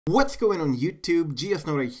What's going on YouTube?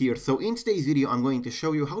 GSNoda here. So in today's video I'm going to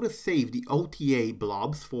show you how to save the OTA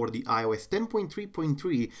blobs for the iOS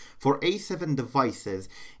 10.3.3 for A7 devices.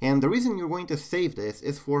 And the reason you're going to save this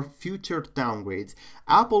is for future downgrades.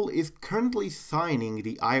 Apple is currently signing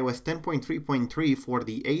the iOS 10.3.3 for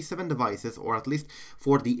the A7 devices, or at least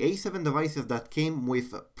for the A7 devices that came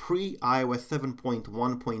with pre-iOS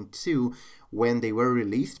 7.1.2 when they were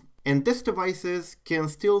released. And these devices can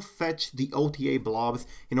still fetch the OTA blobs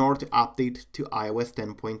in order to update to iOS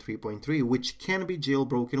 10.3.3, which can be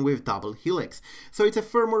jailbroken with double helix. So it's a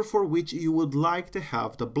firmware for which you would like to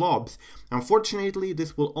have the blobs. Unfortunately,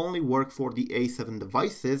 this will only work for the A7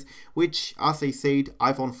 devices, which, as I said,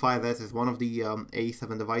 iPhone 5s is one of the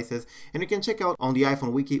A7 devices, and you can check out on the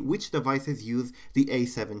iPhone wiki which devices use the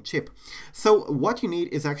A7 chip. So what you need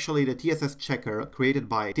is actually the TSS checker created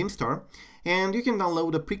by Timstar. And you can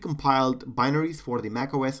download the precompiled binaries for the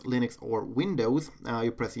macOS, Linux, or Windows. You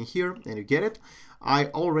press in here and you get it. I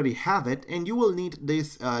already have it, and you will need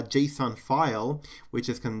this JSON file, which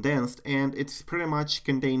is condensed, and it's pretty much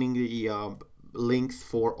containing the links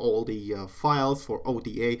for all the files for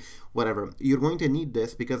OTA, whatever. You're going to need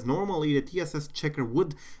this because normally the TSS checker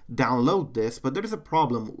would download this, but there is a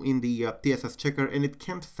problem in the TSS checker and it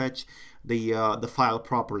can't fetch the file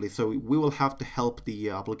properly, so we will have to help the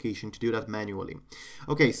application to do that manually.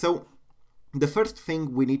 Okay, so the first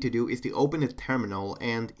thing we need to do is to open a terminal,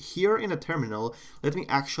 and here in a terminal, let me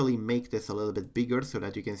actually make this a little bit bigger so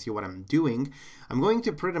that you can see what I'm doing. I'm going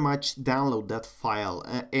to pretty much download that file,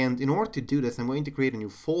 and in order to do this, I'm going to create a new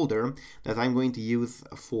folder that I'm going to use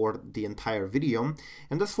for the entire video,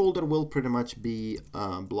 and this folder will pretty much be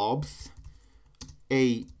blobs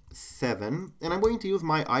A7, and I'm going to use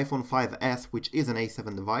my iPhone 5s, which is an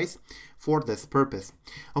A7 device, for this purpose.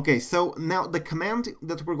 Okay, so now the command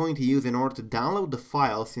that we're going to use in order to download the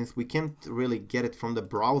file, since we can't really get it from the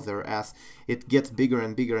browser as it gets bigger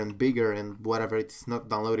and bigger and bigger and whatever, it's not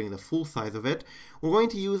downloading the full size of it, we're going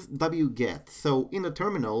to use wget. So in the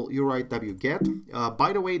terminal, you write wget.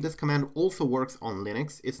 By the way, this command also works on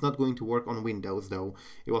Linux. It's not going to work on Windows though.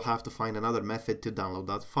 You will have to find another method to download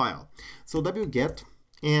that file. So wget.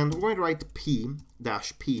 And we're going to write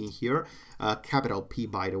p-p here, capital P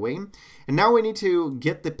by the way. And now we need to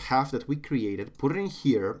get the path that we created, put it in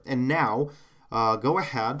here, and now go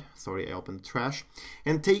ahead, sorry I opened trash,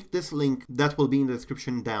 and take this link that will be in the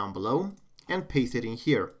description down below and paste it in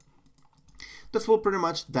here. This will pretty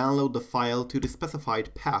much download the file to the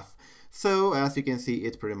specified path. So as you can see,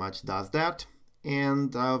 it pretty much does that.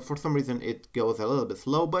 And for some reason it goes a little bit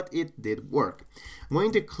slow, but it did work. I'm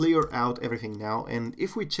going to clear out everything now, and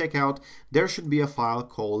if we check out, there should be a file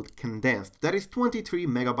called condensed that is 23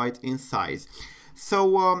 megabytes in size.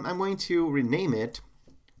 So I'm going to rename it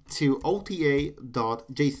to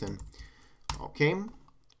ota.json. Okay,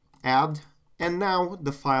 add, and now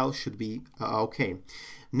the file should be okay.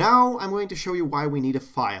 Now I'm going to show you why we need a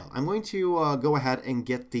file. I'm going to go ahead and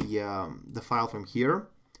get the file from here,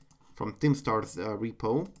 from Timstar's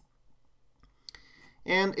repo,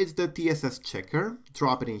 and it's the TSS checker.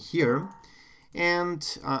 Drop it in here,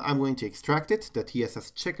 and I'm going to extract it, the TSS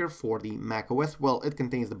checker for the macOS. Well, it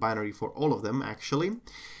contains the binary for all of them actually, and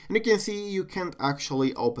you can see you can't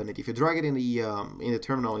actually open it. If you drag it in the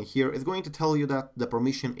terminal in here, it's going to tell you that the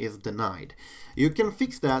permission is denied. You can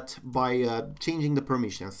fix that by changing the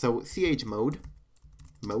permission. So chmod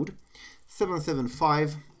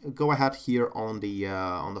 775. Go ahead here on the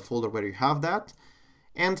folder where you have that,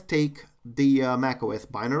 and take the macOS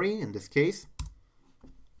binary in this case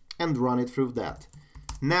and run it through that.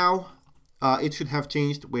 Now it should have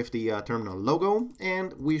changed with the terminal logo,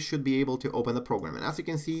 and we should be able to open the program. And as you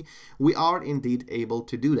can see, we are indeed able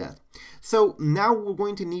to do that. So now we're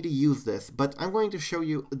going to need to use this, but I'm going to show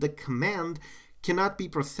you the command cannot be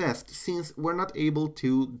processed since we're not able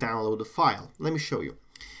to download the file. Let me show you.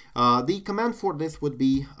 The command for this would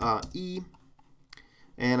be E,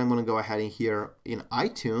 and I'm going to go ahead in here in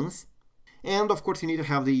iTunes, and of course you need to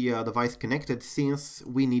have the device connected since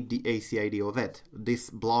we need the ACID of it. These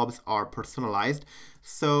blobs are personalized,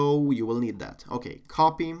 so you will need that. Okay,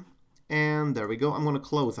 copy, and there we go. I'm going to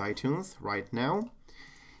close iTunes right now,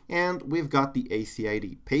 and we've got the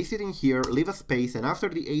ACID. Paste it in here, leave a space, and after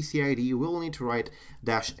the ACID we'll need to write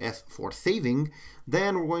 -S for saving.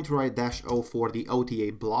 Then we're going to write -O for the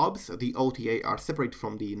OTA blobs. The OTA are separate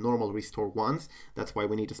from the normal restore ones, that's why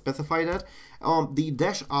we need to specify that. The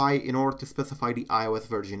 -I in order to specify the iOS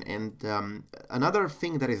version. And another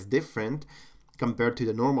thing that is different compared to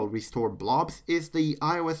the normal restore blobs is the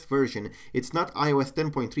iOS version. It's not iOS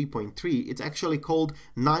 10.3.3, it's actually called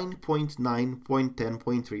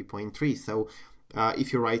 9.9.10.3.3. So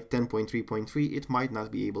if you write 10.3.3, it might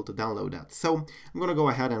not be able to download that. So I'm going to go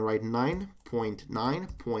ahead and write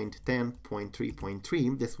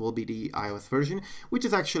 9.9.10.3.3. This will be the iOS version, which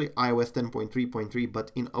is actually iOS 10.3.3,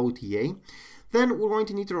 but in OTA. Then we're going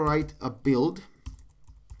to need to write a build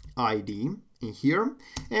ID in here,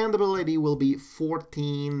 and the build ID will be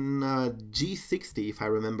 14G60, if I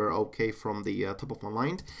remember okay from the top of my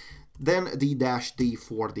mind. Then the -D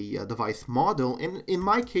for the device model, and in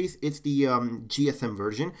my case it's the GSM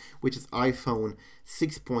version, which is iPhone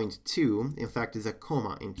 6.2. In fact, there's a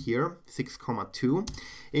comma in here, 6,2.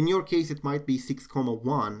 In your case it might be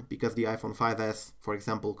 6,1 because the iPhone 5S, for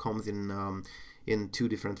example, comes in two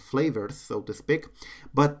different flavors, so to speak.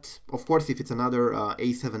 But of course, if it's another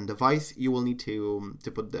A7 device, you will need to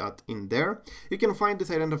put that in there. You can find these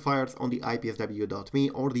identifiers on the ipsw.me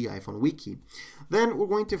or the iPhone wiki. Then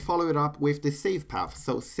we're going to follow it up with the save path.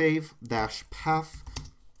 So save-path,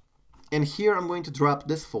 and here I'm going to drop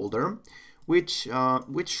this folder, which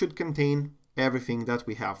should contain everything that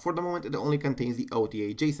we have. For the moment, it only contains the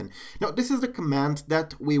OTA JSON. Now, this is the command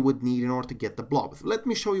that we would need in order to get the blobs. Let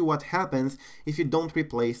me show you what happens if you don't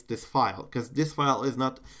replace this file, because this file is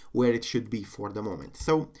not where it should be for the moment.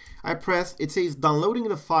 So I press, it says downloading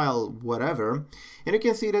the file, whatever, and you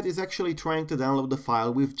can see that it's actually trying to download the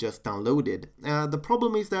file we've just downloaded. The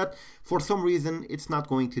problem is that for some reason it's not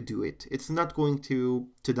going to do it. It's not going to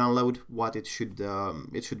download what it should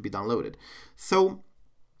be downloaded. So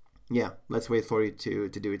yeah, let's wait for it to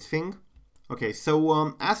do its thing. Okay,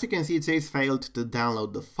 so as you can see, it says failed to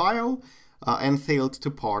download the file and failed to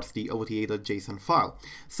parse the OTA.json file.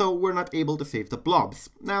 So we're not able to save the blobs.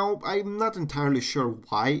 Now, I'm not entirely sure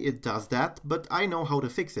why it does that, but I know how to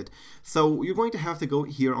fix it. So you're going to have to go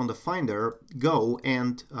here on the Finder, go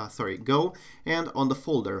and on the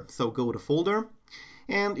folder. So go to folder,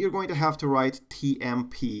 and you're going to have to write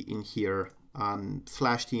tmp in here.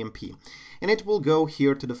 /tmp, and it will go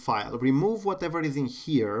here to the file, remove whatever is in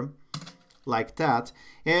here like that,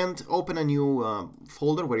 and open a new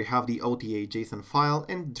folder where you have the OTA JSON file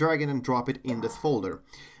and drag it and drop it in this folder.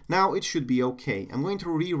 Now it should be okay. I'm going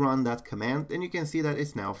to rerun that command, and you can see that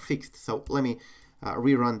it's now fixed. So let me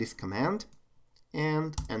rerun this command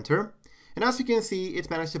and enter. And as you can see, it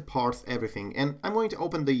managed to parse everything. And I'm going to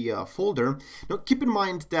open the folder. Now keep in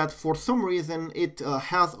mind that for some reason it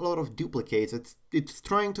has a lot of duplicates. It's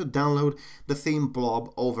trying to download the same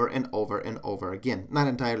blob over and over and over again. Not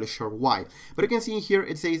entirely sure why. But you can see here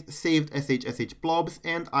it says saved SHSH blobs,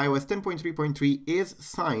 and iOS 10.3.3 is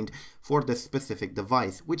signed for this specific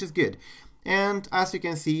device, which is good. And as you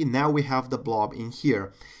can see, now we have the blob in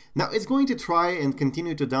here. Now it's going to try and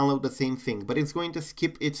continue to download the same thing, but it's going to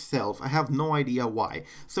skip itself. I have no idea why.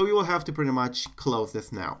 So you will have to pretty much close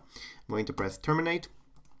this now. I'm going to press terminate.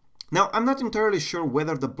 Now, I'm not entirely sure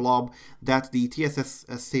whether the blob that the TSS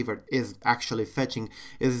saver is actually fetching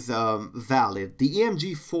is valid. The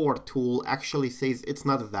EMG4 tool actually says it's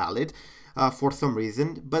not valid for some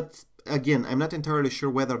reason, but again, I'm not entirely sure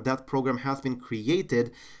whether that program has been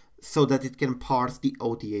created so that it can parse the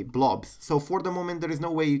OTA blobs. So for the moment, there is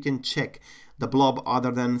no way you can check the blob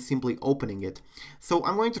other than simply opening it. So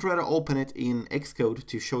I'm going to try to open it in Xcode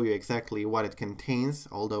to show you exactly what it contains,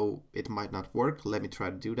 although it might not work. Let me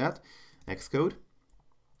try to do that. Xcode.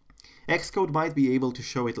 Xcode might be able to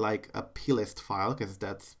show it like a plist file, because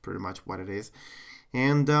that's pretty much what it is.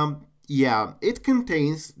 And yeah, it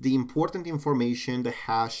contains the important information, the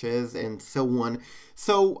hashes, and so on.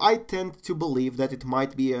 So I tend to believe that it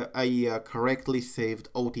might be a correctly saved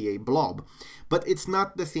OTA blob. But it's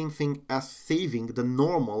not the same thing as saving the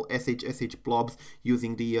normal SHSH blobs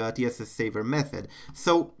using the TSS saver method.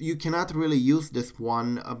 So you cannot really use this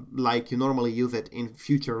one like you normally use it in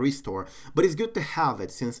future restore. But it's good to have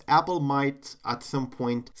it, since Apple might at some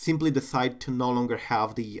point simply decide to no longer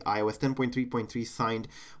have the iOS 10.3.3 signed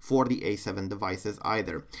for the A7 devices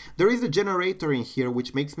either. There is a generator in here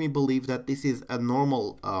which makes me believe that this is a normal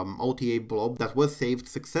OTA blob that was saved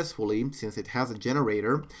successfully, since it has a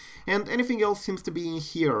generator, and anything else seems to be in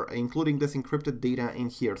here, including this encrypted data in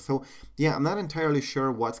here. So yeah, I'm not entirely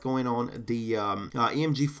sure what's going on. The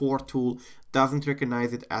EMG4 tool doesn't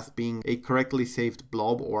recognize it as being a correctly saved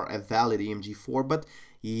blob or a valid EMG4, but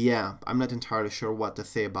yeah, I'm not entirely sure what to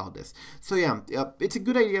say about this. So yeah, it's a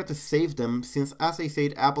good idea to save them, since as I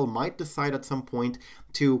said, Apple might decide at some point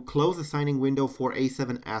to close the signing window for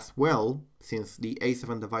A7 as well, since the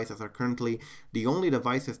A7 devices are currently the only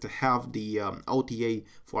devices to have the OTA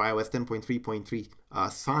for iOS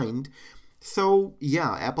 10.3.3 signed. So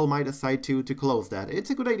yeah, Apple might decide to close that. It's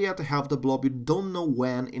a good idea to have the blob. You don't know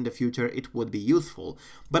when in the future it would be useful,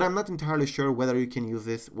 but I'm not entirely sure whether you can use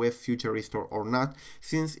this with Future Restore or not,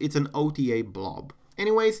 since it's an OTA blob.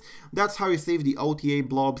 Anyways, that's how you save the OTA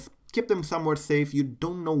blobs. Keep them somewhere safe. You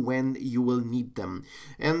don't know when you will need them.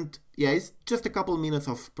 And yeah, it's just a couple minutes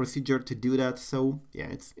of procedure to do that, so yeah,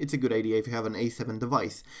 it's a good idea if you have an A7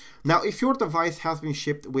 device. Now, if your device has been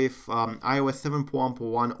shipped with iOS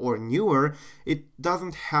 7.1 or newer, it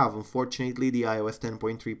doesn't have, unfortunately, the iOS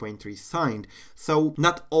 10.3.3 signed, so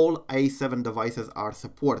not all A7 devices are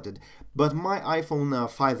supported. But my iPhone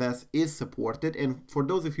 5S is supported, and for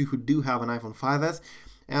those of you who do have an iPhone 5S,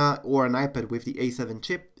 or an iPad with the A7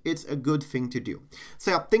 chip, it's a good thing to do. So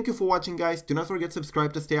yeah, thank you for watching, guys. Do not forget to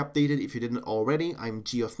subscribe to stay updated if you didn't already. I'm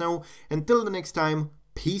GeoSnow. Until the next time,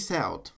 peace out.